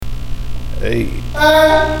Hey.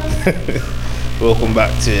 Welcome back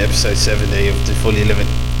to episode 70 of the Fully Living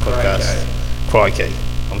podcast. Crikey.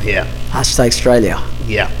 I'm here. Hashtag Australia.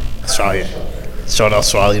 Yeah, Australia. Shout out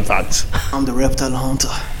Australian fans. I'm the reptile hunter.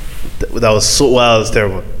 That was so wild, it was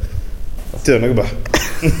terrible. Dude, look back.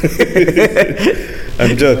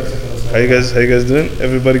 I'm Joe. How you guys doing?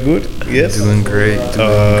 Everybody good? Yes? Doing great.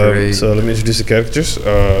 Great. So let me introduce the characters.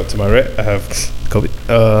 To my right, I have Kobe.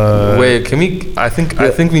 Wait, can we? I think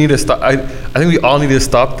we need to stop. I think we all need to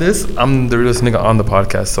stop this. I'm the realest nigga on the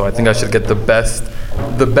podcast, so I think I should get the best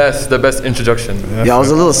introduction. Yeah, I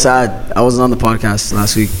was a little sad. I wasn't on the podcast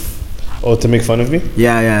last week. Oh, to make fun of me?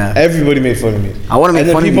 Yeah. Everybody made fun of me. I want to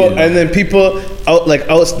make fun of you. And then people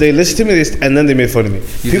they listened to me and then they made fun of me.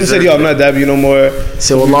 People said, "Yo, I'm not dabbing you no more."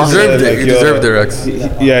 So you deserved it. You deserved it, Rex.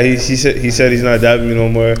 Yeah, he said he's not dabbing me no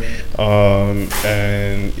more.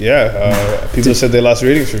 People said they lost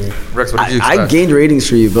ratings for me. Rex, what did you expect? I gained ratings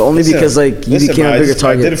for you, but only because you became a bigger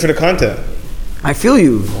target. I did it for the content. I feel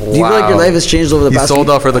you. Do you feel like your life has changed over the past? He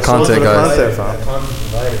sold out for the content, guys.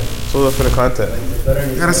 Sold out for the content.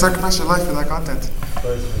 You gotta sacrifice your life for that content.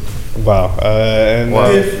 Wow.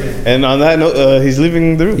 And on that note, he's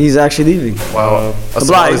leaving the room. He's actually leaving. Wow.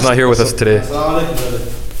 Asala's not here with us today.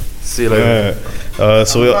 See you later.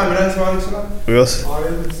 So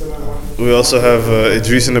we also have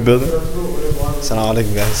Idris in the building. Assalamu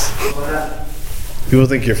alaikum, guys. People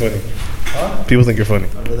think you're funny. Huh? People think you're funny.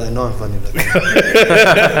 I know I'm funny, but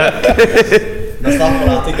that's not what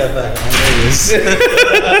I think I back.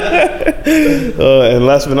 And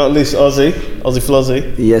last but not least, Ozzy Flozzy.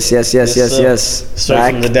 Yes.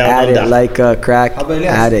 Straight from the down at under. it like a crack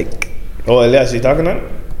addict. Oh, Elias, you talking now?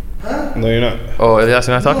 Huh? No, you're not. Oh, Elias,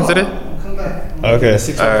 you're not talking today? Okay.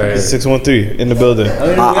 613 in the building.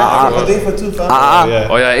 Yeah.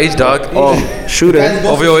 Oh yeah, age dog. Oh, shooter.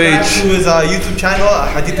 Over your age. To his YouTube channel,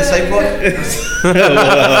 Hadith Disciple.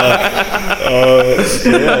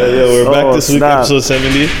 We're back this week, snap. episode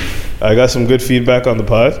 70. I got some good feedback on the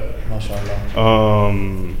pod. MashaAllah.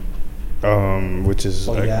 Which is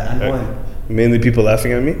and mainly people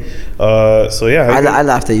laughing at me. I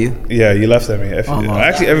laughed at you. Yeah, you laughed at me.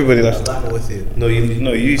 Actually, everybody laughed. I'm laughing with you. No,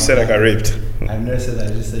 you said I got raped. I've never said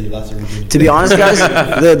that. I just said you laughed at me. To be honest, guys,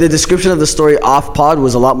 the description of the story off pod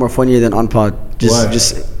was a lot more funnier than on pod.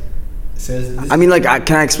 I mean, like,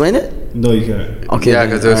 can I explain it? No, you can't. Okay. Yeah,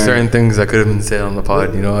 because there are certain things that could have been said on the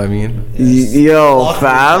pod. You know what I mean? Yo,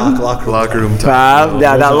 fam. Locker room talk. Fam.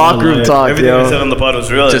 Yeah, that locker room talk, Everything I said yo. on the pod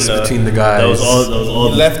was real. Just between the guys. That was all.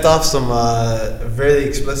 You left off some very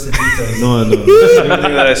explicit details. No.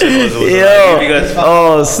 Everything that I said was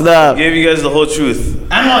Oh, snap. gave you guys the whole truth.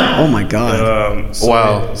 Oh, my God.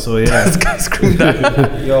 Wow. So yeah. This guy screamed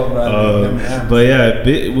that. Yo, man. But yeah,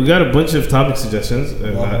 we got a bunch of topic suggestions,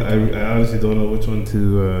 and I honestly don't know which one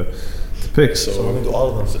to pick. So we're gonna do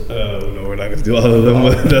all of them. No, we're not gonna do all of them.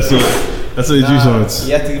 But that's what Idris wants.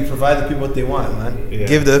 You have to provide the people what they want, man. Yeah.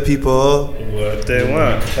 Give the people What they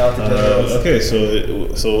want. Shout out to generals. Okay,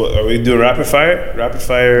 so are we doing rapid fire? Rapid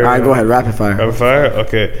fire. All right, go ahead. Rapid fire. Rapid fire.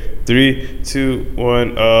 Okay, 3, 2,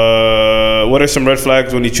 1. What are some red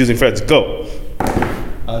flags when you're choosing friends? Go.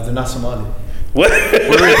 They're not Somali. What? Give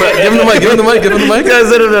him the mic. Guys,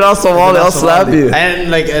 said if they're not Somali, I'll slap you. And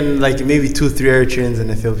maybe 2-3 Eritreans and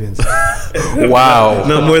Ethiopians. Wow.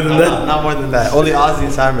 Not more than that. Not more than that. Only Aussie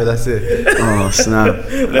and Timer. That's it. Oh, snap.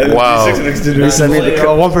 Wow.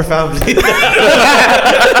 One per family.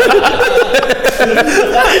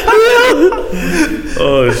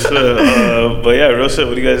 Oh shit. But yeah, real shit.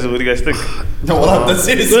 What do you guys think? No, that's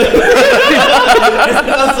serious.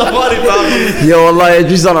 That's Somali family. Yo, Allah,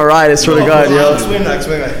 Idris on a ride, I swear to God, yo. Explain that.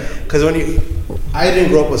 Because I didn't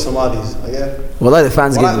grow up with Somalis, okay? Wallah, the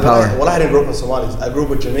fans give me power. I didn't grow up with Somalis. I grew up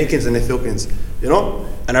with Jamaicans and Ethiopians, you know?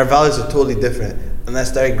 And our values are totally different. And I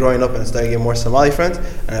started growing up and I started getting more Somali friends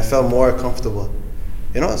and I felt more comfortable.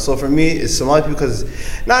 You know? So for me, it's Somali people because,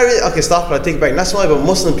 not really, okay, stop, but I take it back. Not Somali, but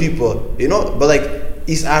Muslim people, you know? But like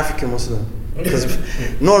East African Muslim.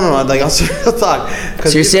 No, like, I'm real talk. So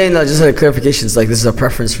you're saying that, just a clarification, it's like this is a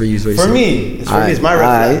preference for you, is what you're For saying. me, it's my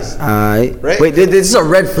red flags. Right? Wait, this is a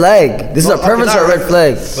red flag. This is a preference or a red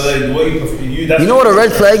flag? But You know what a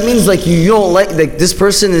red flag means? Like you don't like this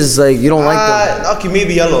person is like you don't like them. Okay,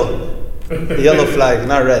 maybe yellow. Yellow flag,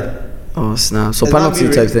 not red. Oh snap! So It's penalty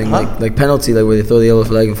not type be thing, huh? like penalty, like where they throw the yellow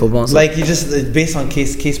flag in football. And stuff. Like you just based on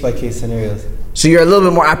case by case scenarios. So you're a little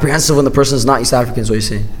bit more apprehensive when the person is not East African. Is what you're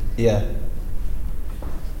saying? Yeah.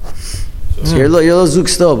 So you're a little zook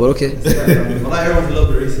still, but okay. Well, not everyone's a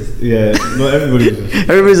little bit racist. Yeah, no,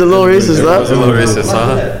 Everybody's a little racist, It's a huh? little racist,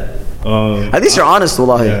 huh? At least you're honest,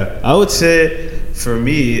 wallahi. Yeah, I would say for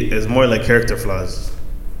me, it's more like character flaws.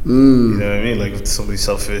 You know what I mean? Like if somebody's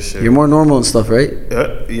selfish. You're more normal and stuff, right?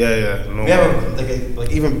 Yeah. Normal. We have like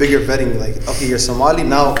even bigger vetting. Like, okay, you're Somali,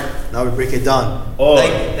 now we break it down. Oh.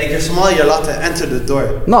 Like you're Somali, you're allowed to enter the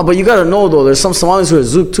door. No, but you gotta know though. There's some Somalis who are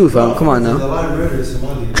Zouk too, fam. Come on There's a now. lot of murderers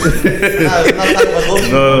Somali. Nah, it's not talking about those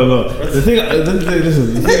people. No. The thing I was thinking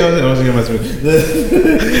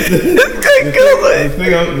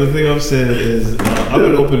about the thing I'm saying is I'm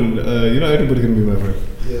an open. Everybody can be my friend.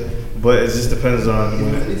 Yeah. But it just depends on.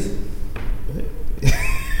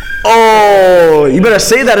 Oh, you better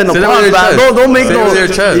say that in the pod, man. Don't make no. Your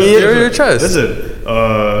chest. Your chest. Listen,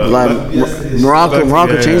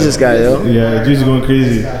 Morocco changed this guy, yo. Yeah, dude's going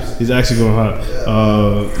crazy. He's actually going hot.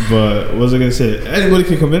 But what was I gonna say? Anybody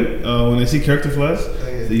can come in when they see character flaws.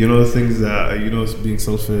 You know, things that being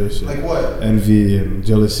selfish, like what? Envy and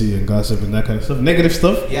jealousy and gossip and that kind of stuff, negative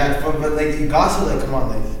stuff. Yeah, but like you gossip, like come on,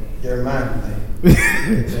 like you're a man, like.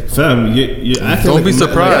 Fam, you acting Don't like be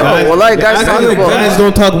surprised. Guys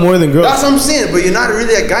don't talk more than girls. That's what I'm saying, but you're not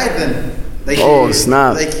really a guy then. Like,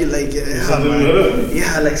 snap. Like subhanallah,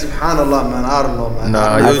 man. I don't know, man.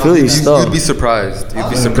 Nah, I feel you still. You'd be surprised. You'd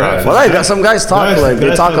be surprised. Well, some guys talk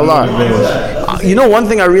they talk a lot. You know, one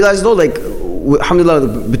thing I realized though, like,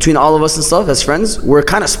 alhamdulillah, between all of us and stuff as friends, we're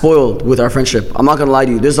kind of spoiled with our friendship. I'm not gonna lie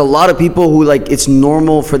to you. There's a lot of people who like it's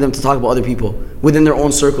normal for them to talk about other people within their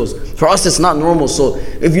own circles. For us, it's not normal. So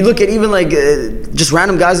if you look at even like just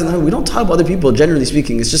random guys in the hood, we don't talk about other people. Generally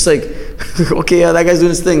speaking, it's just like, okay, yeah, that guy's doing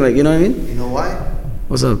his thing. Like, you know what I mean? You know why?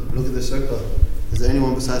 What's up? Look at the circle. Is there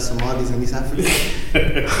anyone besides Somalis in East Africa?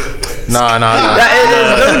 Nah. It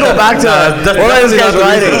doesn't go back to that. What is this guy's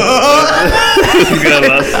writing?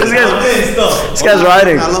 This guy's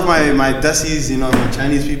writing. I love my Desis, my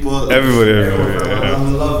Chinese people. Everybody. I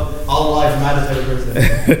love all life matters type of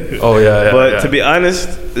person. Oh yeah. But to be honest,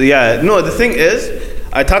 no. The thing is,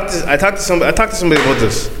 I talked to somebody about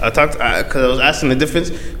this. Because I was asking the difference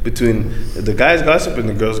between the guys gossip and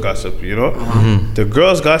the girls gossip. You know, the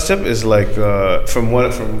girls gossip is like from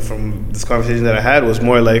this conversation that I had was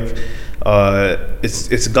more like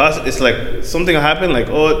it's gossip. It's like something happened, like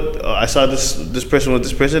I saw this person with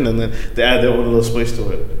this person, and then they add their own little spice to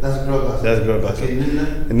it. That's girl gossip. That's girl gossip. Okay,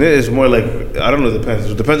 and then it's more like I don't know.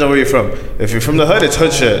 It depends on where you're from. If you're from the hood, it's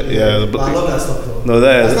hood shit. Yeah. But I love that stuff though. No,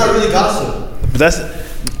 that's not really gossip. But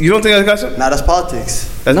you don't think that's gossip? Nah, that's politics.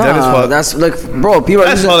 That is politics. That's like, bro, people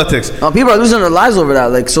That's politics. People are losing their lives over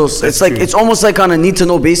that. Like, so it's like true. It's almost like on a need to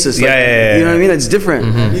know basis. Like, Yeah. You know what I mean? It's different.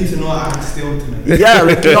 I need to know I have to stay on tonight. Yeah,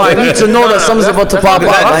 like, I need to know that something's about to pop up.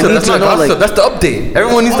 I need That's to not know, gossip. like, That's the update.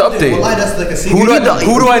 Everyone needs to update. Well, that's like a secret. Who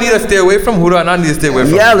do I need to stay away from? Who do I not need to stay away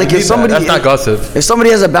from? yeah, like if somebody, that's not gossip. If somebody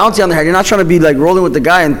has a bounty on their head, you're not trying to be like rolling with the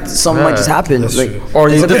guy and something might just happen. That's Like, true. Or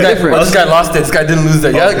it's a bit this different. guy lost it. This guy didn't lose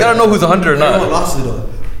that. You gotta know who's a hunter or Everyone not. lost it though.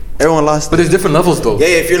 Everyone lost But it. there's different levels though. Yeah,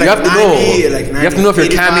 if you're like you have to 90, know. like You have to know if you're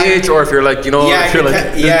 85. Cam H or if you're like, if you're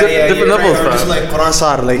like different levels, Or just fam. like Quran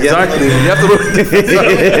Sar, like Exactly. You have to know.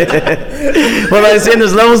 Well, I saying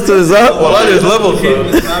there's levels to this, huh? Well, there's levels,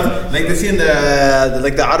 fam. Like they say in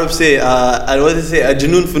the Arabs say, what they say,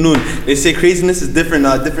 Janoon Fanoon. They say craziness is different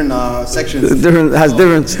sections. Has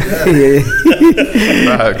different.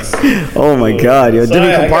 Facts. Oh my God, yo,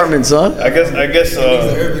 different compartments, huh? I guess.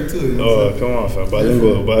 Arabic too. Come on, fam.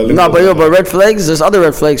 Bilingual. No, but red flags. There's other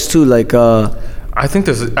red flags too, like I think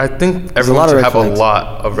a everyone lot of should red have flags. a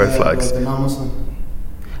lot of red flags. They're not Muslim.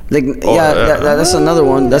 that's another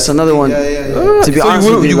one. That's another one. Yeah. To be So honest,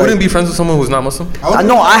 you wouldn't be friends with someone who's not Muslim?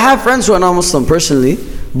 No, I have friends who are not Muslim personally,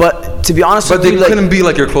 but to be honest But with they you, like, couldn't be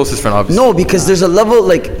like your closest friend, obviously. no, because there's a level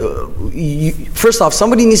like, first off,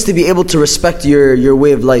 somebody needs to be able to respect your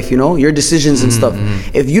way of life, your decisions and stuff.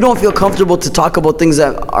 If you don't feel comfortable to talk about things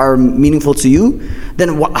that are meaningful to you,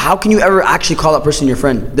 then how can you ever actually call that person your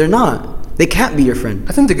friend? They're not. They can't be your friend.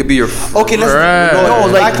 I think they could be your friend. Okay, let's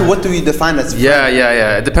back to what do we define as friend?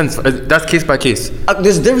 Yeah. It depends. That's case by case.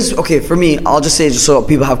 There's a difference. Okay, for me, I'll just say just so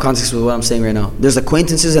people have context with what I'm saying right now. There's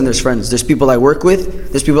acquaintances and there's friends. There's people I work with.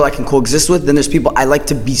 There's people I can coexist with. Then there's people I like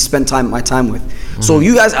to spend my time with. So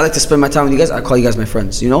you guys, I like to spend my time with you guys. I call you guys my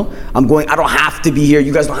friends. I don't have to be here.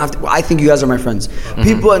 You guys don't have to. I think you guys are my friends.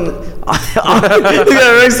 People and you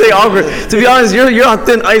gotta say awkward. To be honest, you're on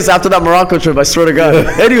thin ice after that Morocco trip. I swear to God.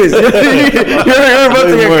 Anyways, you're about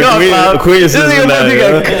to get caught, man.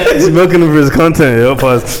 He's milking him for his content.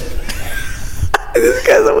 Pause.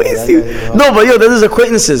 Guys are wasting. No, but yo, there's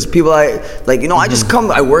acquaintances. People like, you know, I just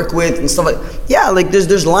come, I work with and stuff like. Yeah, like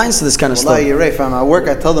there's lines to this kind of stuff. You're right, fam. At work,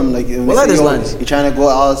 I tell them like, there's lines. You're trying to go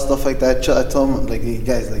out, stuff like that. I tell them like, hey,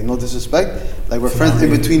 guys, like no disrespect, like we're friends in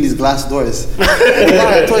between these glass doors.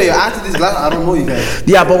 I tell you, after these glass, I don't know you guys.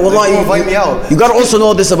 Yeah, but like, you invite me out. You gotta also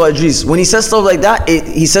know this about Idris. When he says stuff like that,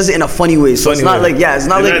 he says it in a funny way. So it's not like, it's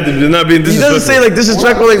not like they're not being disrespectful. He doesn't say like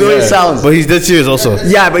disrespectful like the way it sounds. But he's dead serious also.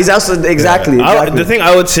 Yeah, but he's also exactly. The thing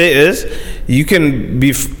I would say is, you can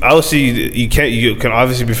be obviously you can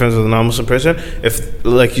obviously be friends with a non-Muslim person if,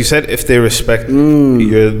 like you said, if they respect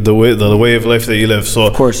the way of life that you live. So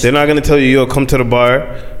of course they're not gonna tell you, yo, come to the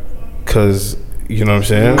bar, because you know what I'm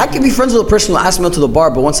saying. I can be friends with a person who asks me out to the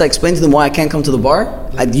bar, but once I explain to them why I can't come to the bar,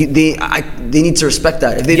 they need to respect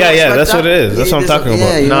that. If they that's what it is. That's what I'm talking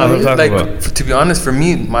about. To be honest, for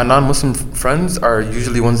me, my non-Muslim friends are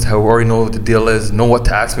usually ones who already know what the deal is, know what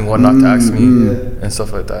to ask me, what not to ask me, and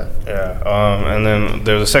stuff like that. Yeah. And then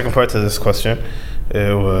there's a second part to this question.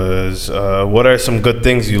 It was, what are some good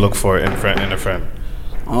things you look for in a friend?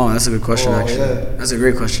 Oh, that's a good question. Actually, that's a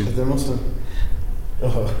great question. If they're Muslim.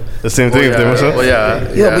 The same thing if they're Muslim?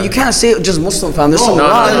 Yeah, but you can't say just Muslim, fam. There's then it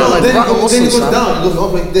goes down. It goes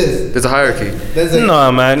up like this. There's a hierarchy.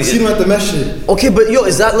 No, man. You see them at the masjid. Okay, but yo,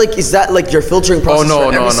 is that like your filtering process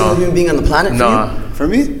for every single human being on the planet? For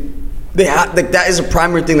me, they have that is a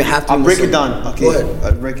primary thing they have to. I'll break it down. Okay, go ahead.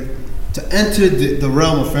 I'll break it. To enter the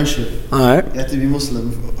realm of friendship, all right, you have to be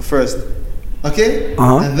Muslim first. Okay,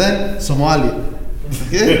 and then Somali.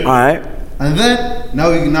 Okay, all right, and then now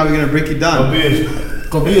we're gonna break it down.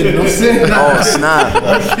 Kabir, you know what I'm saying? Oh, snap.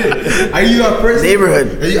 Okay. Are you a person?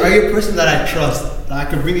 Neighborhood. Are you a person that I trust? That I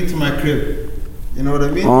can bring into my crib? You know what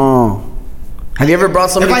I mean? Oh. Have you ever brought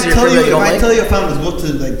somebody to your crib that you don't like? If I tell your family to go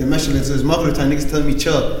to like the masjid, and says Maghrib time, niggas tell me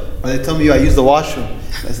chill, or they tell me I use the washroom.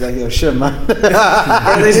 It's like, yo, shit, man.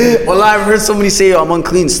 Well, I've heard somebody say, yo, I'm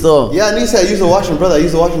unclean still. Yeah, niggas say I use the washroom, brother. I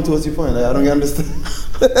use the washroom too. What's your point? Like, I don't understand.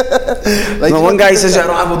 Like, no, one guy says, I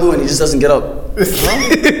don't have wudu, and he just doesn't get up.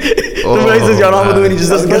 Somebody says, I don't have wudu, and he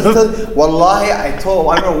just doesn't get up. Wallahi, I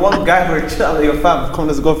remember one guy who was chill, yo, fam, come,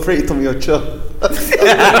 let's go pray. He told me, yo, chill. Alright,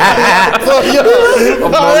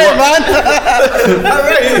 man.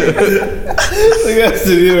 Alright. You guys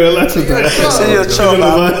didn't even relax with that. Say you're chill,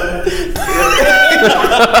 man.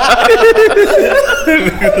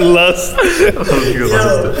 Lost.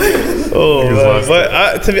 Oh, man.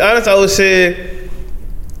 But to be honest, I would say,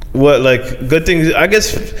 what, like, good things, I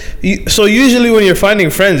guess. So usually when you're finding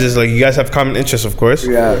friends, it's like you guys have common interests, of course.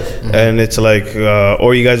 Yeah. And it's like,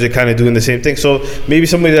 or you guys are kind of doing the same thing. So maybe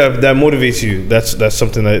somebody that motivates you. That's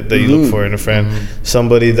something that you look for in a friend.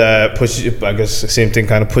 Somebody that pushes you, I guess the same thing,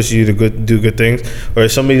 kind of pushes you to do good things, or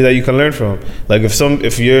somebody that you can learn from. Like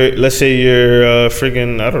if you're, let's say you're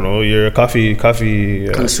friggin', I don't know, you're a coffee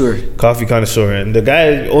connoisseur, and the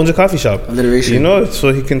guy owns a coffee shop. Alliteration. You know,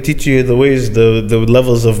 so he can teach you the ways, the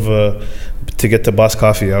levels of to get to Boss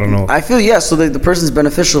Coffee. I don't know. I feel so the person's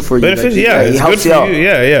beneficial for you. Beneficial, he helps you out.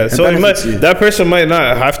 Yeah. So that person might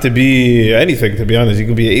not have to be anything. To be honest, you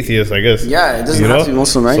can be an atheist, I guess. Yeah, it doesn't have to be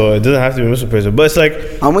Muslim, right? So it doesn't have to be a Muslim person, but it's like,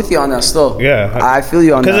 I'm with you on that still. Yeah, I feel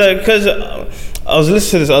you on that. Because I was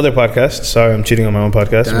listening to this other podcast. Sorry, I'm cheating on my own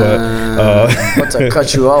podcast, but to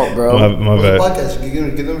cut you out, bro. My bad. Podcast?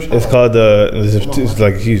 It's called it's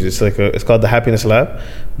like huge. It's called The Happiness Lab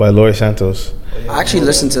by Laurie Santos. I actually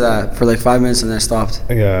listened to that for like 5 minutes and then I stopped.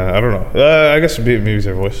 Yeah, I don't know. I guess maybe it's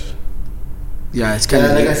her voice. Yeah, it's kind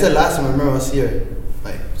of like I said last time. I remember I was here.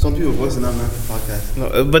 Like some people's voice is not meant for podcast.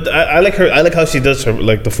 No, but I like her. I like how she does her,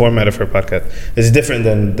 like the format of her podcast. It's different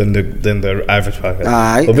than the average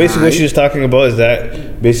podcast. But basically, what she was talking about is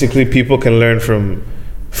that basically people can learn from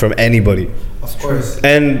anybody. Of course.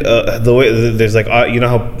 And the way there's like you know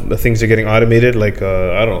how things are getting automated. Like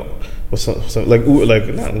I don't know. Like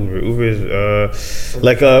not Uber is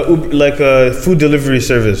like a food delivery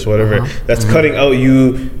service, whatever. That's cutting out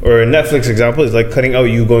you, or a Netflix example is like cutting out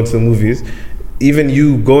you going to the movies. Even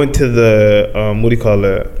you going to the what do you call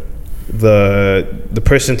it? The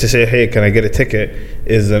person to say, hey, can I get a ticket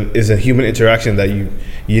is a human interaction that you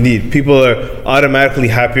need. People are automatically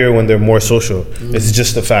happier when they're more social. It's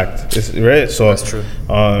just a fact, right? So that's true.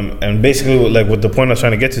 And basically, like what the point I was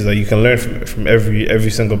trying to get to is that you can learn from every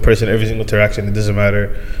single person, every single interaction. It doesn't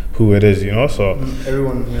matter who it is, you know. So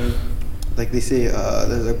everyone, like they say,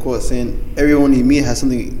 there's a quote saying, "Everyone you meet has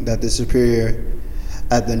something that is superior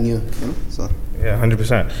at than you." So. Yeah,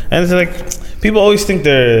 100%. And it's like people always think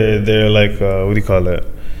they're like what do you call it?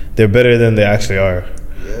 They're better than they actually are.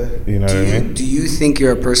 Yeah. You know what I mean? Do you think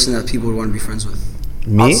you're a person that people would want to be friends with?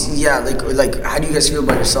 Me? Yeah, like how do you guys feel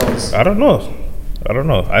about yourselves? I don't know. I don't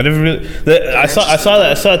know. I never really. I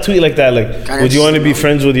saw a tweet like that. Like, Kinda would you want to be interesting,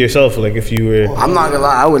 friends with yourself? Like, if you were. I'm not gonna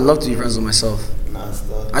lie. I would love to be friends with myself. Nah,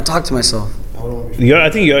 stop. I talk to myself. I wouldn't want to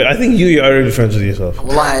be I think you're already friends with yourself.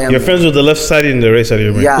 Well, I am. You're friends with the left side and the right side of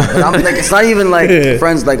your brain. Yeah, but I'm like, it's not even like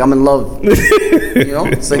friends. Like I'm in love. You know,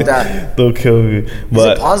 it's like that. Don't kill me. Is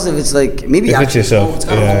But it positive? It's like maybe If it's actually, yourself. it's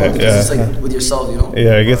kind of Yeah, hard because yeah. it's like with yourself. You know.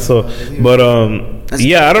 yeah, I guess so. But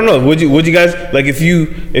yeah, I don't know. Would you guys like if you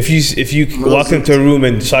walked into a room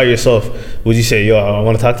and saw yourself? Would you say, "Yo, I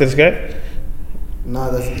want to talk to this guy"?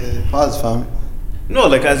 Nah, that's pause, fam. No,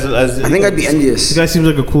 like as I think I'd be envious. This guy seems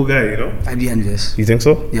like a cool guy, you know. I'd be envious. You think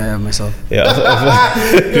so? Yeah, myself. Yeah.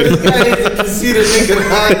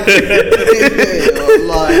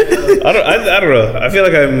 I don't know. I feel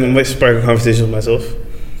like I might spark a conversation with myself.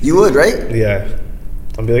 You would, right? Yeah.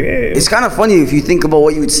 I'll be like, hey. It's kind of funny if you think about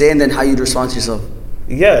what you would say and then how you'd respond to yourself.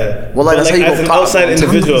 Yeah. Well, like, But that's how you as go an pop. outside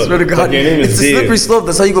individual. Swear to God. Like, your name It's is a slippery Dave. slope.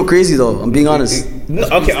 That's how you go crazy, though. I'm being honest. No,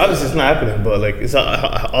 okay, obviously it's not happening, but like it's all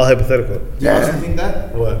hypothetical. Yeah. You think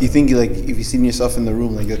that? What? You think like if you seen yourself in the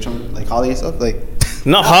room, like you're trying like holler yourself, like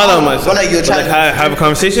Not hard on myself. But, like, you're but, trying like, to- have a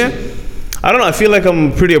conversation. I don't know. I feel like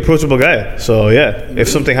I'm a pretty approachable guy. So yeah, if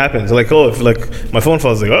something happens, like if like my phone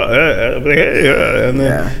falls, like I'll be like, hey, yeah. And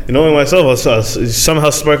then knowing myself, I'll somehow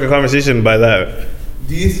spark a conversation by that.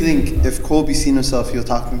 do you think if Kobe seen himself, he'll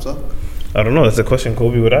talk to himself? I don't know. That's a question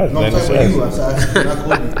Kobe would ask. No, I'm Then talking he about says. you. I'm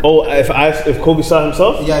asking, not Kobe. Oh, if Kobe saw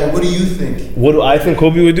himself, Yeah, what do you think? what do I think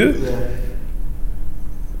Kobe would do? Yeah.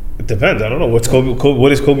 It depends. I don't know. What's Kobe?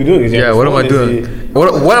 What is Kobe doing? Is he on Yeah, his what am phone? I Is doing? he-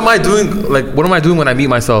 What am I doing? Like, what am I doing when I meet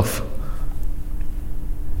myself?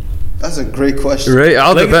 That's a great question. Right?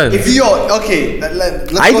 I'll Like, depend. If you okay,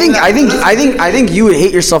 let's I go think, to that. I think you would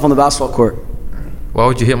hate yourself on the basketball court. Why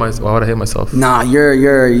would I hate myself? Nah,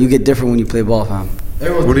 you get different when you play ball, fam.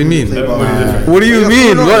 Everyone's What do you mean? play ball. What do you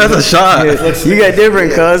mean? What? That's a shot. You get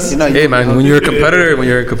different, cuz. You know, Hey man, when you're a competitor,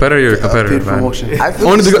 you're a competitor, paid man. promotion. I feel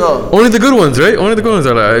Only so. only the good ones, right? Only the good ones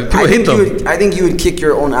are like people hate them. I think you would kick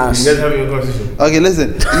your own ass. You guys having a conversation. Okay,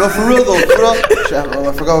 listen. No, for real though. For real. Shit,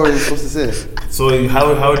 I forgot what I was supposed to say. So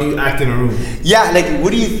how do you act in a room? Yeah, like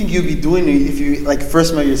what do you think you'd be doing if you like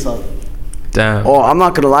first met yourself? Damn. Oh, I'm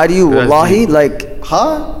not gonna lie to you, That's wallahi. deep. Like,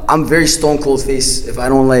 Huh? I'm very stone cold face if I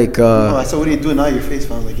don't like. No, I said, what are you doing now? Your face,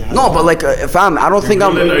 fam. Like, yeah. No, but like, if I don't think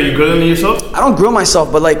I'm. Are you grilling yourself? I don't grill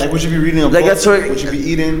myself, but like, Like, would you be reading a Like, book? that's what- Would you be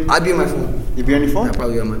eating? I'd be on my phone. You'd be on your phone? I'd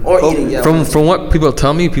probably be on my or Oh, eating. Yeah. From what people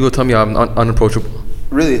tell me I'm unapproachable.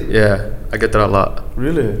 Really? Yeah, I get that a lot.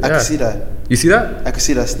 Really? I Yeah. can see that. You see that? I can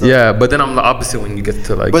see that stuff. Yeah, but then I'm the opposite when you get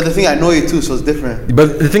to like. But the thing, I know you too, so it's different.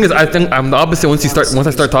 But the thing is, I think I'm the opposite once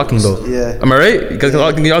I start talking though. Yeah. Am I right? You guys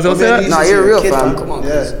can you all say that? Nah, you're real, fam. Come on, Yeah.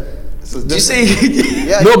 guys. So it's Did you different. say?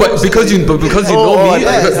 Yeah. No, but because you know me,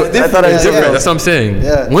 yeah, it's but- different. I thought I it's was different. Yeah. That's what I'm saying.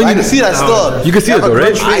 Yeah. When I you can see that still. You can see You it have though, a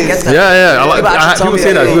right? grudge I face. get that. Yeah. People actually tell People me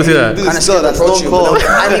say that. People say that. Dude, Kind of still, scared to that's approach stone you. but cold.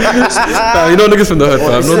 I mean, Nah, you know niggas from the hood,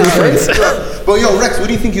 fam. No new friends. But yo, Rex, what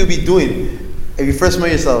do you think you'd be doing if you first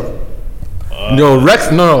met yourself?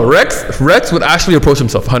 Rex would actually approach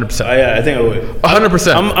himself 100%. Yeah, I think I would.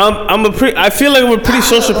 100%. I feel like I'm a pretty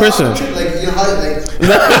social person. Like, you know how, like,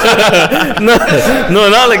 No,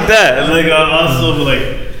 not like that. Like also like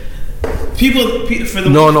people for the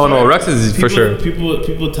No, most no, part, Rex is for sure.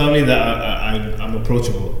 People tell me that I'm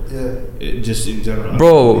approachable. Just in general.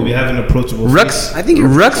 Bro, we have an approachable. Rex, I think you're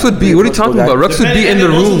Rex would be. What are you talking about? Rex would be in the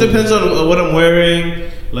It also room. depends on what I'm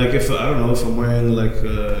wearing. Like if I don't know if I'm wearing like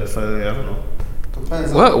if I don't know.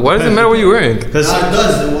 depends on- What? Why does it matter what you're wearing? Because Nah, it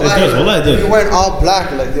does. It does. Well, I If do. you're wearing all black,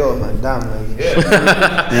 you're like, yo, man, damn, like,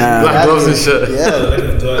 yeah. Black gloves and shit.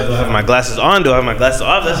 yeah. Do I have my glasses on? Do I have my glasses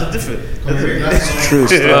off? That's a different. True.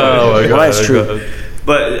 Oh my god. Well, that's true.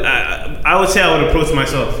 But I would say I would approach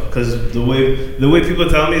myself because the way people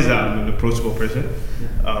tell me is that I'm an approachable person,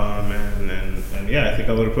 and yeah, I think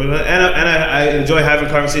I would approach myself. And I enjoy having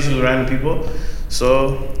conversations with random people.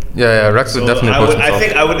 So Yeah, Rex would definitely approach I himself.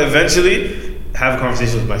 think I would eventually have a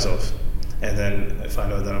conversation with myself, and then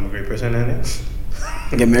find out that I'm a great person, and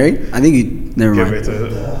yeah, Get married? I think you. Never get mind. right to it.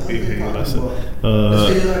 That's it.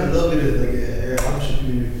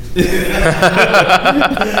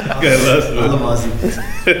 Good, that's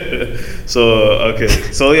it. So okay,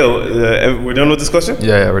 so we're done with this question.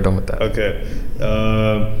 Yeah, we're done with that. Okay.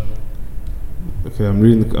 Okay, I'm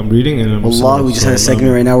reading, and I'm. Allah, we just had a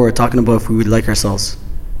segment right now where we're talking about if we would like ourselves.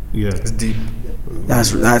 Yeah. It's deep.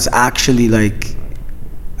 That's actually like,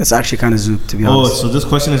 that's actually kind of zoop, to be Oh, honest. so this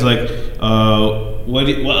question is like, what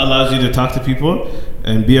allows you to talk to people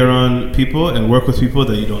and be around people and work with people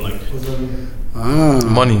that you don't like? Ah.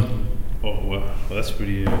 Money. Oh well, that's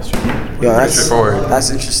pretty straightforward. Yeah, that's straightforward.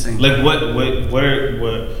 That's interesting. Like what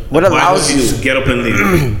What allows why don't you? just get up and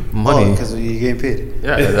leave? Money. Because you're getting paid.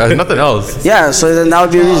 Yeah, there's nothing else. Yeah, so then that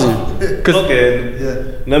would be a reason. Okay.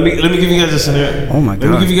 Yeah. Let me give you guys a scenario. Oh my Let me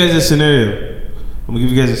God. give you guys a scenario. I'm gonna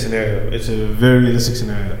give you guys a scenario. It's a very realistic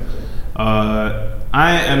scenario.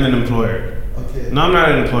 I am an employer. Okay. No, I'm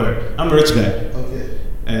not an employer. I'm a rich guy. Okay.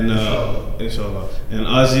 And inshallah. And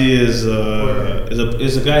Ozzy is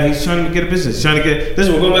a guy. He's trying to get a business. He's trying to get.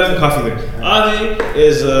 Listen, we're going back to the coffee thing. Ozzy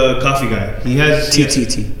is a coffee guy. He has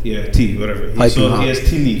Tea. Yeah, tea, whatever. Piping hot. He has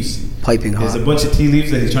tea leaves. Piping There's hot. a bunch of tea leaves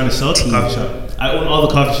that he's trying to sell to Tea. a coffee shop. I own all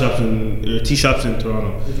the coffee shops and tea shops in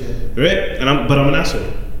Toronto. Okay. Right? But I'm an asshole.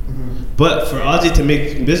 But for Ozzy to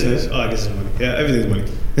make business, I guess it's money. Yeah, everything's money.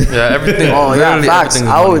 Yeah, everything. Oh yeah, literally facts. everything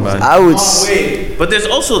is I money, would. man. I would. Oh, wait. But there's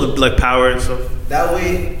also like power and stuff. That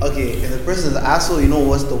way, okay, if the person's an asshole, you know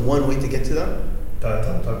what's the one way to get to them? Talk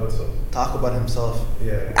about stuff. Talk about himself.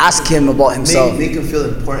 Yeah. Ask him about himself. Make him feel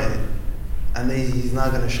important. And then he's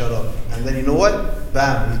not gonna shut up. And then you know what?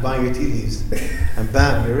 Bam, he's buying your tea leaves. And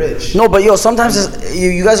bam, you're rich. No, but yo, sometimes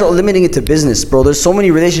you guys are limiting it to business, bro. There's so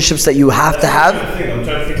many relationships that you have to have. I'm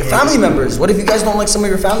trying to think of Family members. What if you guys don't like some of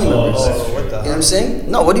your family members? Oh, what the You know what hell? I'm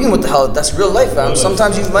saying? No, what do you mean what the hell? That's real life, fam.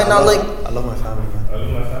 Sometimes you might not like. I love my family,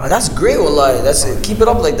 man. That's great, wallah. That's it. Keep it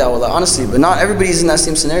up like that, wallah. Honestly, but not everybody's in that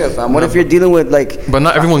same scenario, fam. What if you're dealing with like? But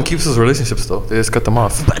not everyone keeps those relationships though. They just cut them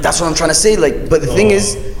off. But that's what I'm trying to say. Like, but the thing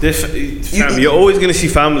is, you're always gonna see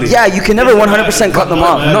family. yeah, you can never 100% cut them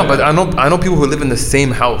off. No, but I know people who live in the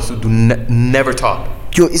same house who do never talk.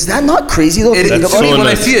 Yo, is that not crazy though? It, Think it's about funny it. when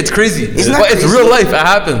I nuts. see it, it's crazy. Isn't that But it's crazy? real life. It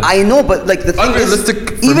happens. I know, but like the thing is,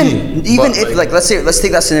 Unrealistic for even me, even but, if like- let's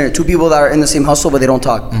take that scenario, two people that are in the same household but they don't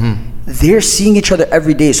talk. They're seeing each other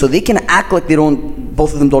every day, so they can act like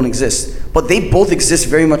both of them don't exist, but they both exist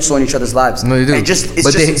very much so in each other's lives. No, they do. And it's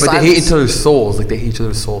but they hate silence. each other's souls. Like they hate each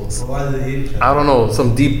other's souls. Why do they hate each other? I don't know,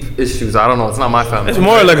 some deep issues. I don't know. It's not my family. It's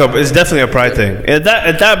more like it's definitely a pride thing. At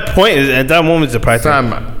that moment, it's a pride thing.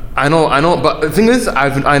 Fam, I know. But the thing is,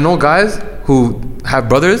 I know guys who have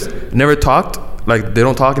brothers, never talked. Like they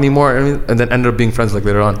don't talk anymore, and then ended up being friends like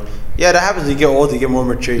later on. Yeah, that happens. You get older, you get more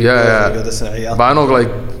mature. You Yeah, realize, yeah. like, yo, this is- But I know like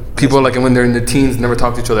people like when they're in their teens never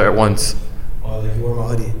talk to each other at once. Oh, like you wore my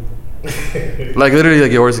hoodie. Like literally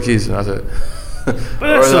like, yo, where's the keys? And that's it.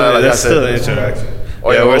 But that's still an interaction. Oh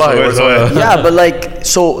yeah, where's the Yeah, but like,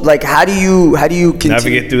 so like, how do you continue?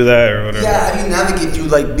 navigate through that or whatever? Yeah, how do you navigate through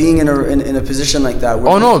like being in a position like that?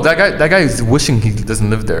 Oh no, that guy is wishing he doesn't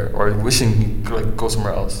live there or wishing he could like go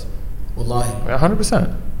somewhere else. Wallahi. Yeah,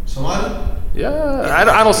 100%. Somali? Yeah,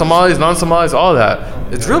 I know Somalis, non-Somalis, all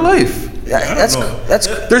that. It's real life. Yeah, that's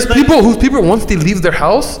There's people once they leave their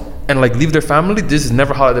house and like leave their family, they just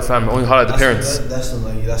never holler at their family, only holler at the parents.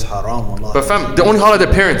 That's haram, wallah. But fam, they only holler at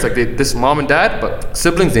their parents, like this mom and dad, but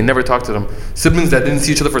siblings, they never talk to them. Siblings that didn't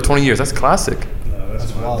see each other for 20 years, that's classic. No,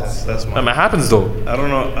 that's mad. That's mad. It happens though. I don't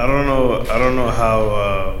know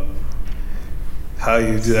how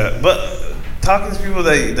you do that. But talking to people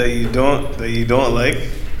that you don't like,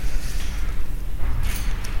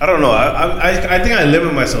 I don't know. I think I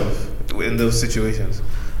limit myself in those situations.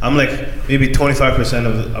 I'm like maybe 25%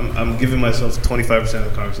 of. I'm giving myself 25% of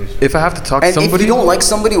the conversation. If I have to talk to And somebody, if you don't like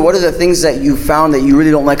somebody, what are the things that you found that you really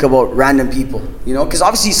don't like about random people? You know, because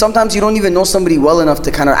obviously sometimes you don't even know somebody well enough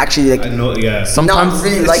to kind of actually I like. know, yeah. sometimes, not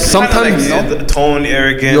really like- sometimes, Kinda like, the tone,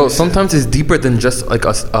 arrogant. yo, sometimes it's deeper than just like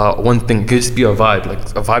one thing. It could just be a vibe, like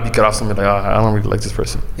a vibe you get off somebody. Like, I don't really like this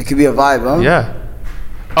person. It could be a vibe, huh? Yeah,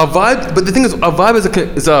 a vibe. But the thing is, a vibe is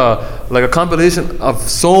like a compilation of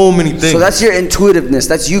so many things. So that's your intuitiveness.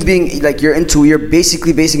 That's you being like you're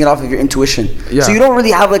basically basing it off of your intuition. Yeah. So you don't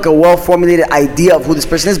really have like a well formulated idea of who this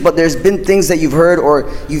person is, but there's been things that you've heard or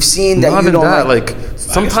you've seen that Not you even don't that, like. like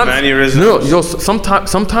sometimes mannerisms. no, yo,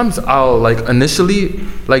 sometimes I'll like initially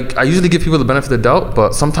like I usually give people the benefit of the doubt,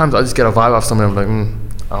 but sometimes I just get a vibe off someone. I'm like,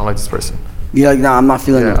 I don't like this person. You're like, nah, I'm not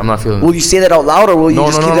feeling Yeah, it. I'm not feeling it. Will you say that out loud or will you No,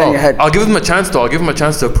 just no, keep no, that in no. your head? I'll give them a chance though. I'll give them a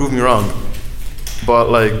chance to prove me wrong. But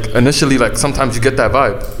like initially, like sometimes you get that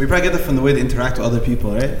vibe. We probably get that from the way they interact with other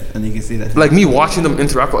people, right? And you can see that. Like me watching them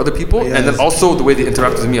interact with other people, and then Yes. also the way they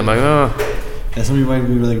interact with me. I'm like, Yeah, some people might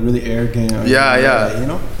be like really arrogant. Or yeah. You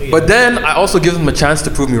know? But then I also give them a chance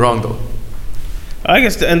to prove me wrong though. I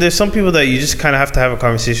guess, and there's some people that you just kind of have to have a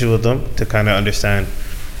conversation with them to kind of understand.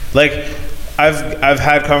 Like, I've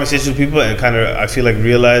had conversations with people and kind of I feel like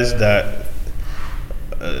realize that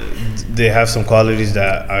they have some qualities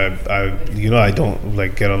that I don't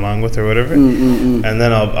like get along with or whatever, and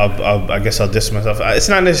then I guess I'll diss myself. It's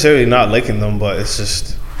not necessarily not liking them, but it's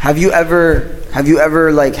just. Have you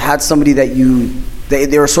ever like had somebody that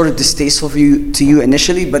they were sort of distasteful to you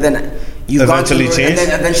initially, but then you've gone Eventually through changed?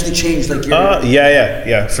 and then eventually changed, like you're.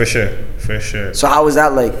 Yeah, for sure. So how was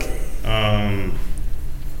that like?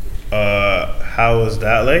 How was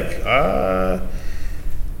that like?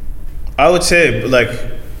 I would say like,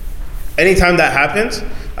 anytime that happens,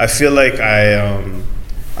 I feel like I'm.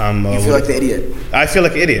 You feel like the idiot. I feel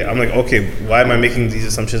like an idiot. I'm like, okay, why am I making these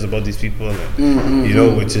assumptions about these people? And, you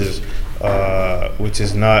know, which is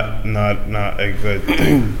not a good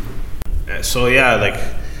thing. So yeah, like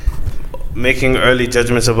making early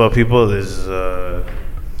judgments about people is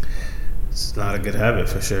it's not a good habit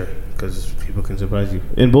for sure, because people can surprise you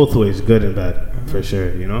in both ways, good and bad, for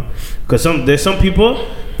sure. You know, because there's some people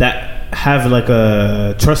that have like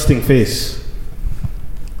a trusting face.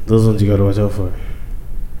 Those ones you gotta watch out for.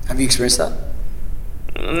 Have you experienced that?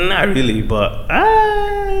 Not really, but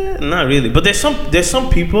not really. But there's some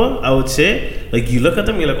people, I would say, like you look at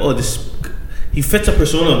them, you're like, oh, he fits a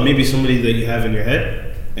persona of maybe somebody that you have in your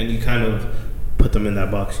head, and you kind of put them in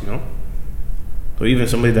that box, you know. Or even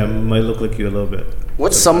somebody that might look like you a little bit.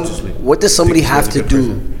 What does somebody have to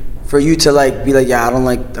do for you to like be like, yeah, I don't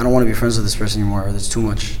want to be friends with this person anymore, or that's too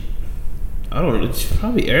much? I don't know. It's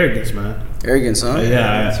probably arrogance, man. Arrogance, huh?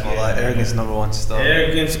 Yeah. Arrogance number one stuff.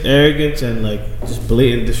 Arrogance, and like just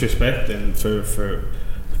blatant disrespect. And for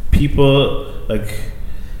people, like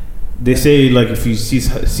they say, like if you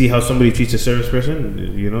see how somebody treats a service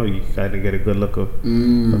person, you know, you kind of get a good look of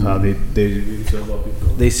how they really feel about people.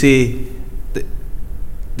 They say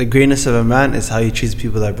the greatness of a man is how he treats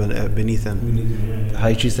people that are beneath him. How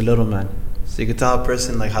he treats the little man. So you can tell a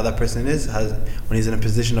person like how that person is when he's in a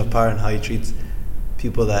position of power, and how he treats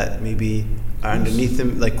people that maybe are underneath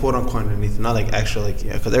him, like quote unquote underneath him, not like actual, like,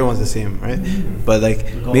 yeah, because everyone's the same, right? But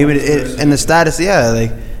like maybe in the status, yeah,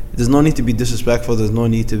 like there's no need to be disrespectful. There's no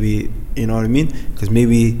need to be, you know what I mean? Because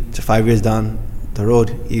maybe to 5 years down the road,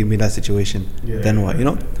 you can be in that situation. Then what, you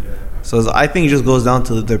know? So I think it just goes down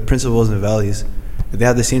to their principles and values. If they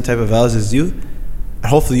have the same type of values as you,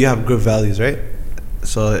 hopefully you have good values, right?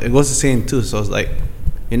 So it goes the same too. So it's like,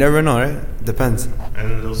 you never know, right? Depends.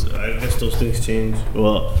 And I guess those things change.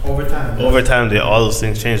 Well, Over time. All those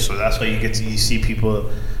things change. So that's why you see people,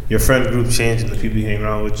 your friend group change, and the people you hang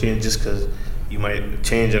around with change, just because you might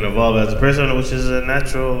change and evolve as a person, which is a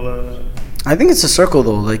natural. I think it's a circle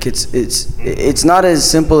though. Like it's not as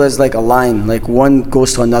simple as like a line. Like one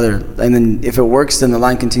goes to another, and then if it works, then the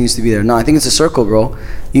line continues to be there. No, I think it's a circle, bro.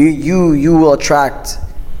 You will attract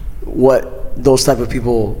what those type of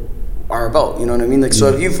people are about. You know what I mean? Like,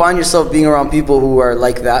 so if you find yourself being around people who are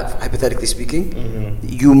like that, hypothetically speaking,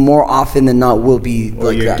 you more often than not will be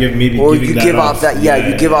like that. You give off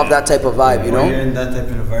that type of vibe. You know? You're in that type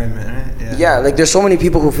of environment, right? Yeah, like there's so many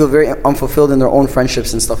people who feel very unfulfilled in their own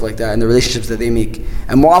friendships and stuff like that, and the relationships that they make.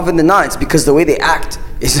 And more often than not, it's because the way they act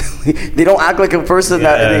is they don't act like a person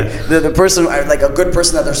that the person, like a good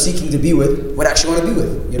person that they're seeking to be with, would actually want to be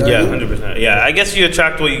with. You know? Yeah, what I mean? 100%. Yeah, I guess you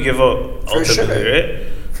attract what you give out ultimately, right?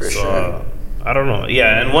 For sure. I don't know.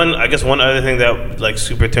 Yeah, and one other thing that like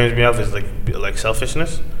super turns me off is like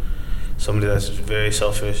selfishness. Somebody that's very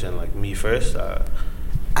selfish and like me first. I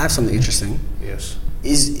have something interesting. Yes.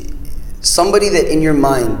 Is somebody that in your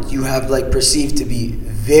mind you have like perceived to be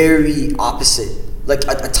very opposite, like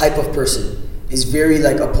a type of person is very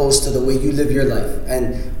like opposed to the way you live your life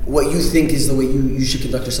and what you think is the way you should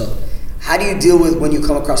conduct yourself. How do you deal with when you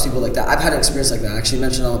come across people like that? I've had an experience like that. I actually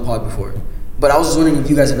mentioned it on the pod before. But I was just wondering if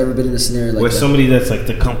you guys have ever been in a scenario like where that. Somebody that's like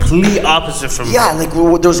the complete opposite from Yeah, like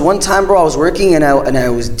there was one time, bro, I was working and I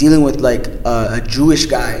was dealing with like a Jewish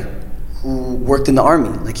guy who worked in the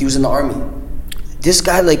army. Like he was in the army. This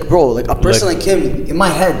guy, like, bro, like a person like him, in my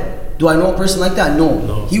head, do I know a person like that?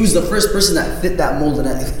 No. He was the first person that fit that mold. And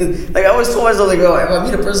like I always told myself, like, oh, if I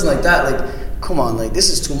meet a person like that, like, come on, like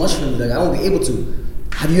this is too much for me. Like I won't be able to.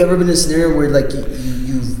 Have you ever been in a scenario where like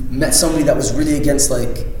you've met somebody that was really against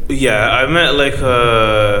like? Yeah, I met like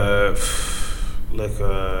I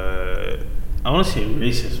want to say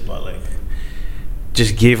racist, but like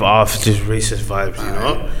just gave off just racist vibes, you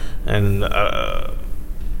know. And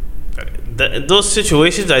those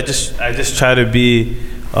situations, I just try to be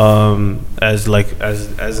as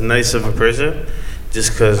nice of a person,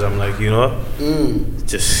 just because I'm like, you know,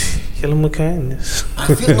 just kill him with kindness.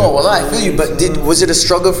 I feel you. But was it a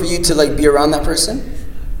struggle for you to like be around that person?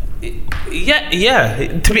 Yeah.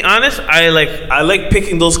 To be honest, I like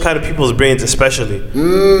picking those kind of people's brains, especially.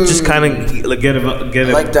 Just kind of like get a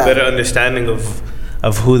like better understanding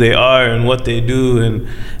of who they are and what they do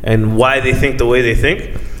and why they think the way they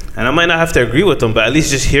think. And I might not have to agree with them, but at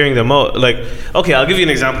least just hearing them out. Like, okay, I'll give you an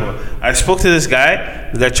example. I spoke to this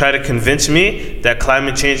guy that tried to convince me that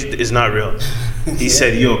climate change is not real. He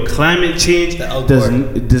said, "Yo, climate change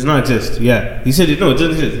does not exist." Yeah, he said, "No, it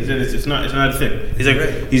doesn't exist." He said, "It's not a thing." He's like,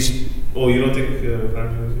 "Oh, you don't think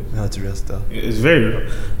climate change exists?" No, it's real stuff. It's very real,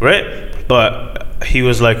 right? But he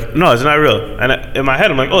was like, "No, it's not real." And in my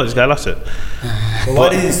head, I'm like, "Oh, this guy lost it." But why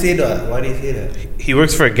did he say that? Why did he say that? He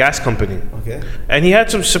works for a gas company. Okay. And he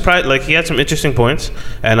had some he had some interesting points.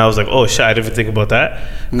 And I was like, oh shit, I didn't even think about that.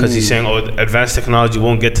 Because he's saying, advanced technology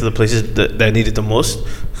won't get to the places that need it the most.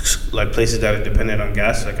 Like places that are dependent on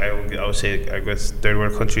gas. Like I would say, I guess, third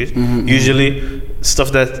world countries. Usually,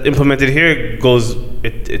 stuff that's implemented here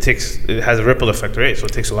it has a ripple effect, right? So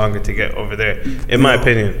it takes longer to get over there, in my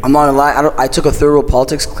opinion. I'm not gonna lie. I took a third world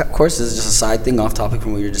politics course. This is just a side thing, off topic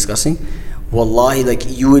from what you're discussing. Wallahi, like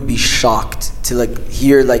you would be shocked to like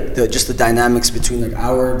hear like the dynamics between like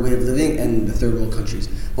our way of living and the third world countries.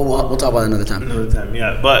 But we'll talk about it another time.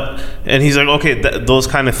 Yeah. And he's like, okay, those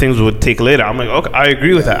kind of things would take later. I'm like, okay, I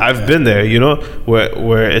agree with that. I've been there,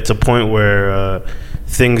 where it's a point where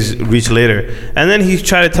things reach later. And then he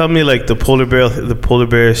tried to tell me like the polar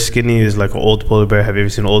bear skinny is like an old polar bear. Have you ever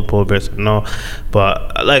seen an old polar bear? No,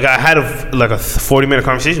 but like I had a 40-minute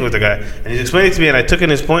conversation with the guy, and he's explaining it to me, and I took in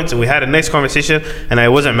his points, and we had a nice conversation, and I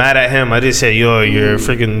wasn't mad at him. I didn't say, yo, you're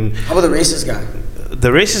freaking. How about the racist guy? The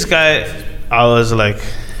racist guy, I was like,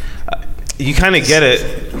 you kind of get it.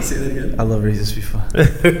 I love racist people.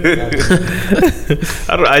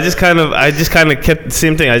 I just kind of kept the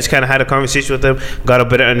same thing. I just kind of had a conversation with them, got a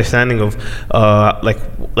better understanding of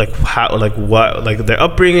their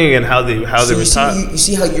upbringing and how they were taught. You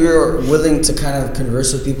see how you're willing to kind of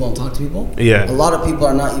converse with people and talk to people? Yeah. A lot of people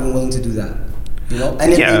are not even willing to do that.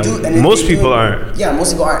 And if they do, most people aren't. Yeah,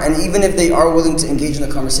 most people aren't. And even if they are willing to engage in the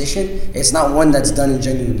conversation, it's not one that's done in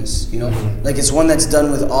genuineness. Like it's one that's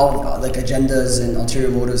done with all like agendas and ulterior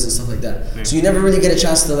motives and stuff like that. Yeah. So you never really get a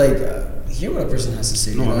chance to like hear what a person has to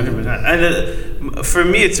say. No, 100%. And for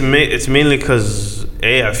me, it's mainly because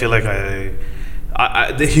I feel like I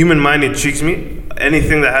the human mind intrigues me.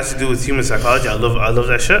 Anything that has to do with human psychology, I love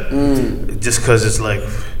that shit. Just because it's like.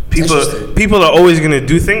 People are always gonna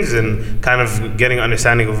do things, and kind of getting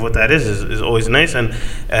understanding of what that is always nice, and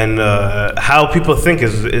how people think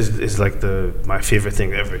is like my favorite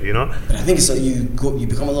thing ever, But I think it's you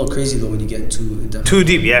become a little crazy though when you get too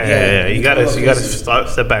deep. Yeah. You gotta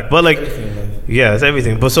step back. But like, it's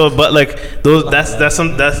everything. But like those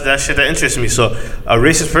that shit that interests me. So a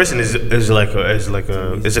racist person is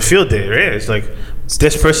a field day, right? It's like.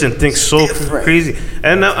 This person thinks so crazy,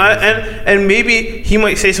 and maybe he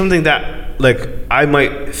might say something that like I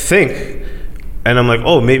might think, and I'm like,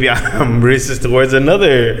 oh, maybe I'm racist towards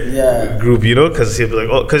another group, because he'll be like,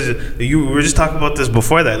 oh, because we were just talking about this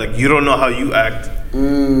before that, like you don't know how you act,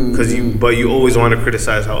 but you always want to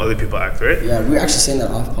criticize how other people act, right? Yeah, we were actually saying that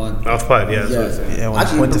off pod. Off pod, yeah.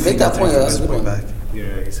 Actually, make that point. That's a good one. Back.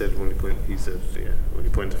 Yeah, he said when you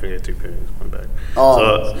point the finger at 2 parents, point back.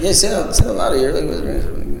 Oh, say that louder. You're like,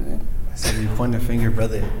 I said you point a finger,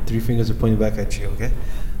 brother. 3 fingers are pointing back at you. Okay.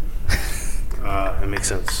 That makes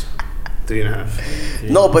sense. 3.5.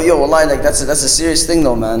 No, but wallahi, like that's a serious thing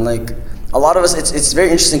though, man. Like a lot of us, it's very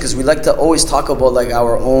interesting because we like to always talk about like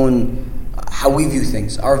our own. How we view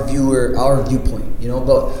things, our viewpoint,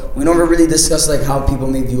 but we never really discuss like how people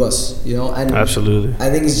may view us, and absolutely. I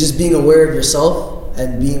think it's just being aware of yourself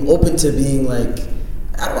and being open to being like,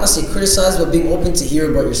 I don't want to say criticized, but being open to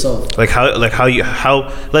hear about yourself. Like how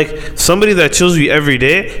somebody that shows you every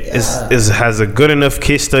day has a good enough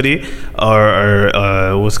case study or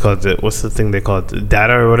what's the thing they call it,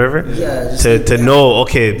 data or whatever. Yeah. To know,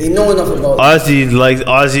 okay. They know enough about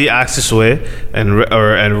Ozzy acts this way and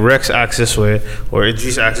Rex acts this way or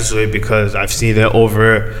Idris acts this way because I've seen it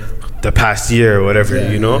over the past year or whatever,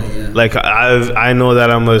 Yeah. Like I know that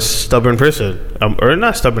I'm a stubborn person. I'm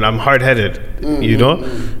not stubborn. I'm hard-headed,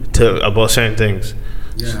 about certain things.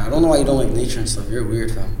 Yeah, I don't know why you don't like nature and stuff. You're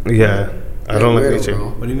weird, fam. Yeah, I don't like nature.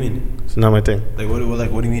 Bro. What do you mean? It's not my thing. Like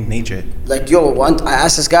what do you mean nature? Like I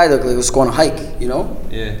asked this guy like let's go on a hike,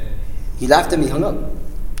 Yeah. He laughed at me, hung up.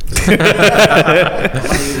 You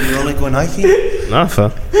don't like going hiking? Nah, fam.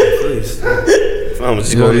 Please.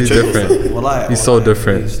 He's different. He's so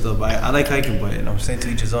different. But I like hiking, but I'm saying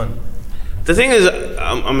to each his own. The thing is,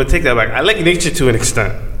 I'm gonna take that back. I like nature to an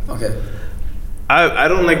extent. Okay. I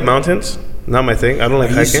don't like mountains. Not my thing. I don't like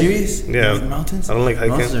hiking. Are you serious? Yeah. You like mountains? I don't like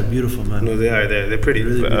hiking. Mountains are beautiful, man. No, they are. They're pretty.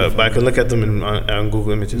 Really beautiful. But I can look at them on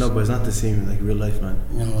Google Images. No, but it's not the same like real life, man.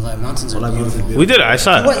 Like mountains are beautiful. We did it. I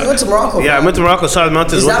saw it. You went to Morocco. Yeah, I went to Morocco. Saw the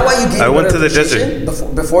mountains. Is that why you gave I went to the desert.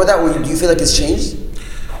 Before that, do you feel like it's changed?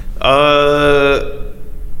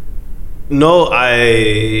 No,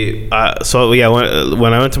 when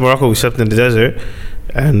I went to Morocco, we slept in the desert,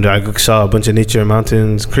 and I saw a bunch of nature,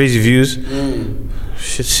 mountains, crazy views.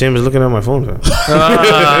 Shit, same as looking at my phone, fam. Fam,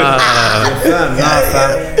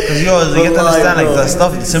 because you get to understand like the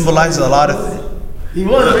stuff symbolizes a lot of.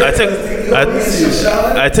 I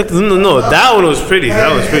took no, that one was pretty. That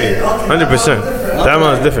was pretty, 100%. That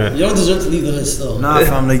one was different. You don't deserve to leave the hood still. Nah,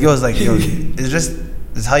 fam, like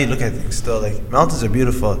it's how you look at things. Still, like mountains are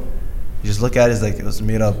beautiful. You just look at it as like it was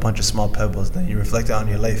made of a bunch of small pebbles. Then you reflect it on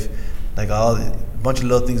your life, like a bunch of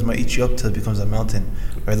little things might eat you up till it becomes a mountain.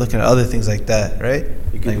 Right, looking at other things like that, right?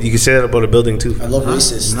 You can say that about a building too. I love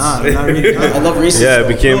racists. Nah, not really. I love racists. Yeah, it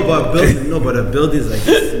became. But a building is like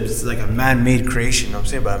it's like a man-made creation. You know what I'm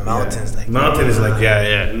saying, but a mountain's like Mountain is like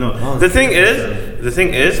no. The thing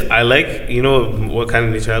is, I like, you know what kind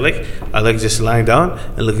of nature I like? I like just lying down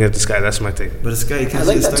and looking at the sky. That's my thing. But the sky, you I can't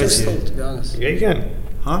like see the that too stars still, here. to be honest. Yeah, you can.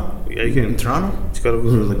 Huh? Yeah, you can. In Toronto? You gotta go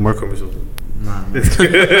to like Markham or something. Nah, man.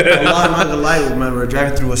 I'm not gonna lie, man. We're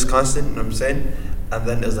driving through Wisconsin, you know what I'm saying? And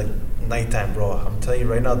then it was like nighttime, bro. I'm telling you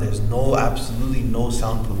right now, there's absolutely no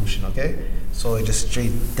sound pollution, okay? So it's just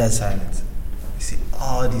straight dead silence. You see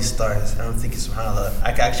all these stars, and I'm thinking, subhanAllah,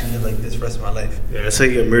 I can actually live like this the rest of my life. Yeah, that's how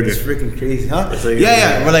you get murdered. It's freaking crazy, huh? That's how you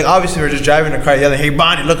Yeah. We're like, obviously, we're just driving a car yelling, "Hey,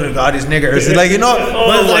 Bonnie, look at all these niggers." It's like, you know,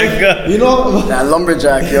 Oh my God. you know, That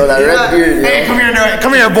lumberjack, yo, that red beard. hey,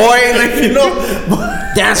 come here, boy. Like, you know,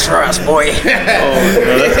 Dance for us, boy.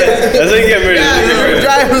 That's how you get murdered. yeah, we're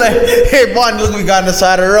driving like, "Hey, Bonnie, look, we got on the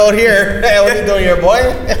side of the road here. Hey, what you doing here, boy?"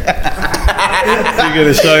 You get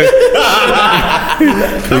a shot.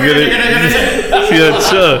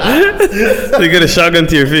 You get a shotgun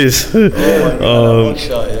to your face. Oh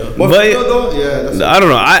But I don't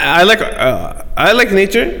know. I like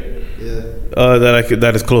nature.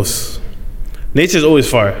 That is close. Nature's always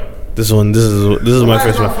far. This is my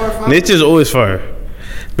first one. Nature's always far,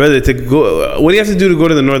 brother. To go, what do you have to do to go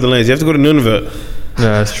to the northern lands? You have to go to Nineveh.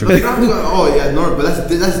 Yeah, that's true. Oh yeah, no, but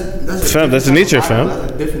that's Fam, that's the nature, fam.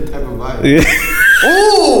 That's a different type of vibe. Yeah.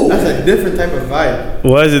 Oh, that's a different type of vibe.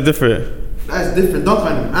 Why is it different? That's different. Don't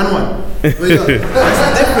find him. And one. That's different.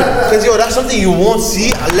 Because that's something you won't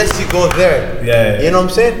see unless you go there. Yeah. You know what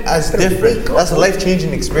I'm saying? That's different. That's a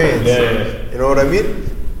life-changing experience. Yeah. You know what I mean?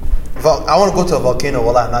 I want to go to a volcano.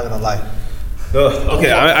 Well, I'm not gonna lie.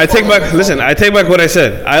 Okay, I take back. Listen, I take back what I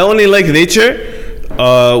said. I only like nature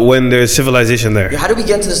when there's civilization there. How did we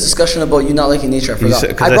get into this discussion about you not liking nature? I forgot.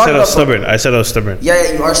 Because I said I was stubborn. I said I was stubborn.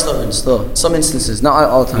 Yeah, you are stubborn still. Some instances, not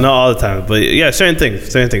all the time. Not all the time, but yeah, certain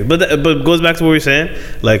things. But it goes back to what we were saying,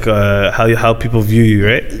 like how people view you,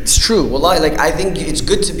 right? It's true. Wallahi, like I think it's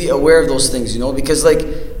good to be aware of those things, you know, because like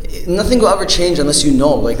nothing will ever change unless you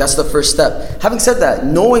know. Like that's the first step. Having said that,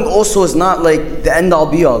 knowing also is not like the end all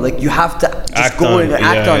be all. Like you have to just go and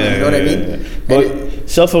act on it. You know what I mean? But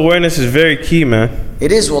self-awareness is very key, man.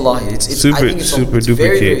 It is, wallahi. It's super, I think it's super it's duper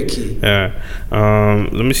very, key. very key. Yeah.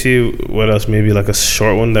 Let me see what else. Maybe like a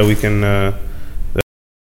short one that we can.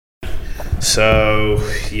 So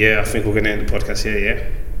yeah, I think we're gonna end the podcast here. Yeah.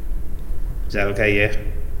 Is that okay? Yeah.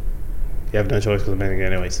 You have no choice because I'm ending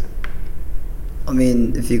it anyways. I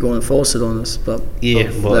mean, if you're going to force it on us, but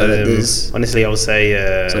honestly, I would say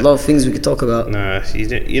there's a lot of things we could talk about. No,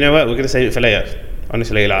 you know what? We're gonna save it for later.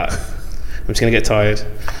 Honestly, like I'm just gonna get tired.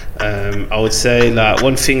 I would say like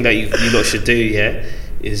one thing that you lot should do, yeah,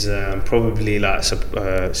 is probably like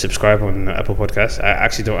subscribe on Apple Podcasts. I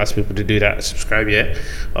actually don't ask people to do that. Subscribe, yeah.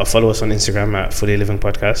 Follow us on Instagram at Fully Living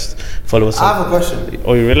Podcast. Follow us. I have a question.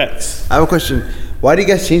 Oh, you relax. I have a question. Why do you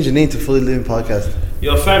guys change the name to Fully Living Podcast?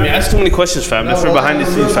 Yo, fam, you ask too many questions, fam. That's for behind the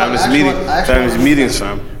scenes, fam. It's meetings,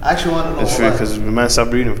 fam. I actually want to know. It's true because the man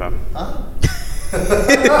stopped reading, fam. No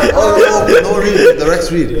read, the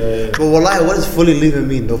Rex read. Yeah. But wallahi, what does fully living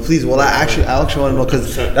mean? No, please, wallahi, I actually want to know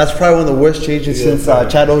because that's probably one of the worst changes since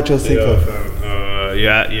Chad Ocho's think of.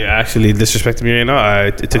 You're actually disrespecting me right now.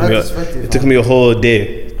 It took me a whole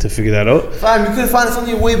day to figure that out. Fam, you could have found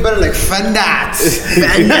something way better like Fendats.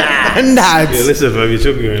 Fendats. Yeah, listen, fam, you're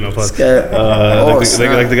choking me right now, like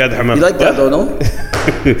the guy that Hamam. You like that though, no?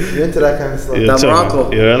 You're into that kind of stuff. That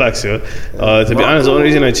Morocco. Yeah, relax, yo. To be honest, the only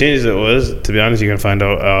reason I changed it was, to be honest, you can find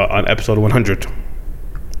out on episode 100.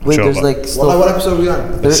 Wait, there's like still what episode are we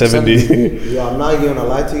on? 70. Yeah, I'm not even gonna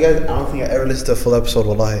lie to you guys. I don't think I ever listened to a full episode,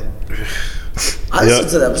 wallahi. I listened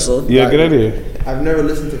to the episode. Yeah, good idea. I've never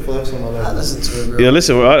listened to a full episode in my life. I listened to it, bro. Yeah,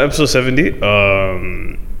 listen, we're on episode 70.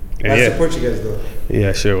 I support you guys though.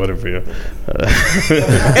 Yeah, sure, whatever, yo. This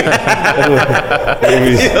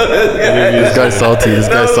guy's salty. This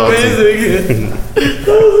guy's salty.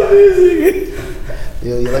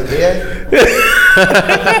 Yo, you like the guy?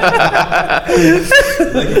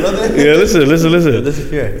 Like your brother? Yeah, listen.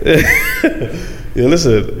 Disappear. Yeah,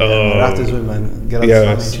 listen. Raptors win, man. Get on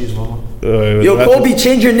yeah, the cheese, mama. Yo, Raptors- Kobe,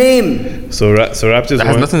 change your name. So Raptors That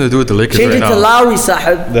has won. nothing to do with the Lakers Change right it to now. Lowry,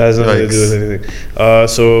 Sahib. That has nothing to do Yikes. with anything.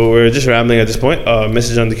 So we're just rambling at this point.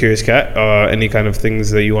 Message on the Curious Cat. Any kind of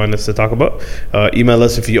things that you want us to talk about. Email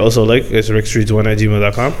us if you also like. It's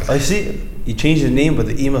rexstreets1@gmail.com. I see. You changed the name, but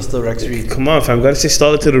the email's still Rex Reed. Come on, fam. Gotta say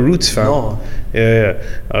stall it to the roots, fam. No. Yeah.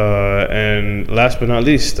 And last but not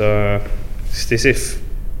least, stay safe.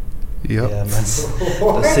 Yep. Yeah, man.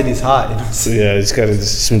 The city's hot. You know? So yeah, just gotta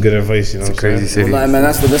just some good advice. You know, It's a what I'm crazy saying? city. Well, man,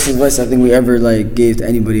 that's the best advice I think we ever like gave to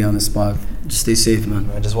anybody on the spot. Just stay safe, man.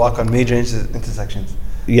 Man, just walk on major intersections.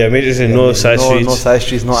 Yeah, major say Yeah, no side streets. No side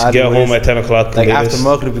streets, no Just get alleyways. home at 10 o'clock. Like latest. after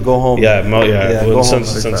Maghrib, you go home. Yeah, go when the home.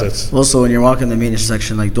 sunsets. Also, when you're walking the main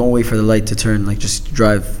intersection, like don't wait for the light to turn. Like just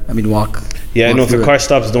drive. I mean, walk. Yeah, I walk know if through a it. car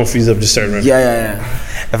stops, don't freeze up, just start running. Yeah.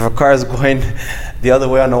 If a car is going the other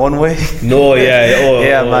way on the one way, No,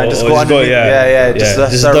 yeah, man, just go underneath. Yeah, just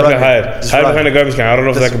start duck and running. hide. Just Hide run. behind the garbage can. I don't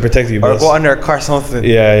know if that Just- can protect you, or but go under a car, something.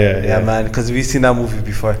 yeah. man, because we've seen that movie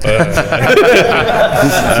before. If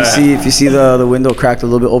you see the window cracked a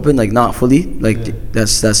little bit open, like not fully, like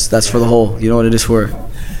that's for the hole. You know what it is for.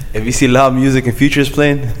 If you see loud music and Future is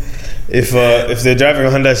playing, If they're driving a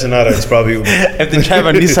Hyundai Sonata, it's probably Uber. if they drive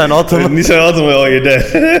a Nissan Altima, Nissan Altima, oh, you're dead.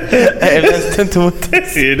 if that's tinted,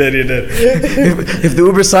 You're dead. If the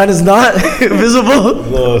Uber sign is not visible,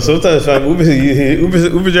 No, sometimes, fam, Uber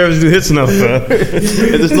drivers do hits now, fam.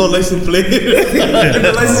 if there's no license plate,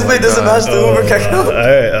 the license plate doesn't match the Uber car. All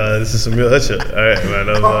right, this is some real headshot. All right, man.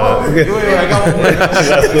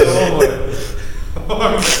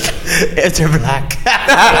 If they're black.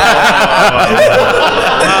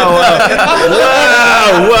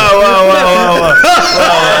 Wow.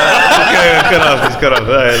 Okay, cut off. All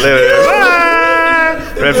right, later.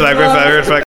 Red flag.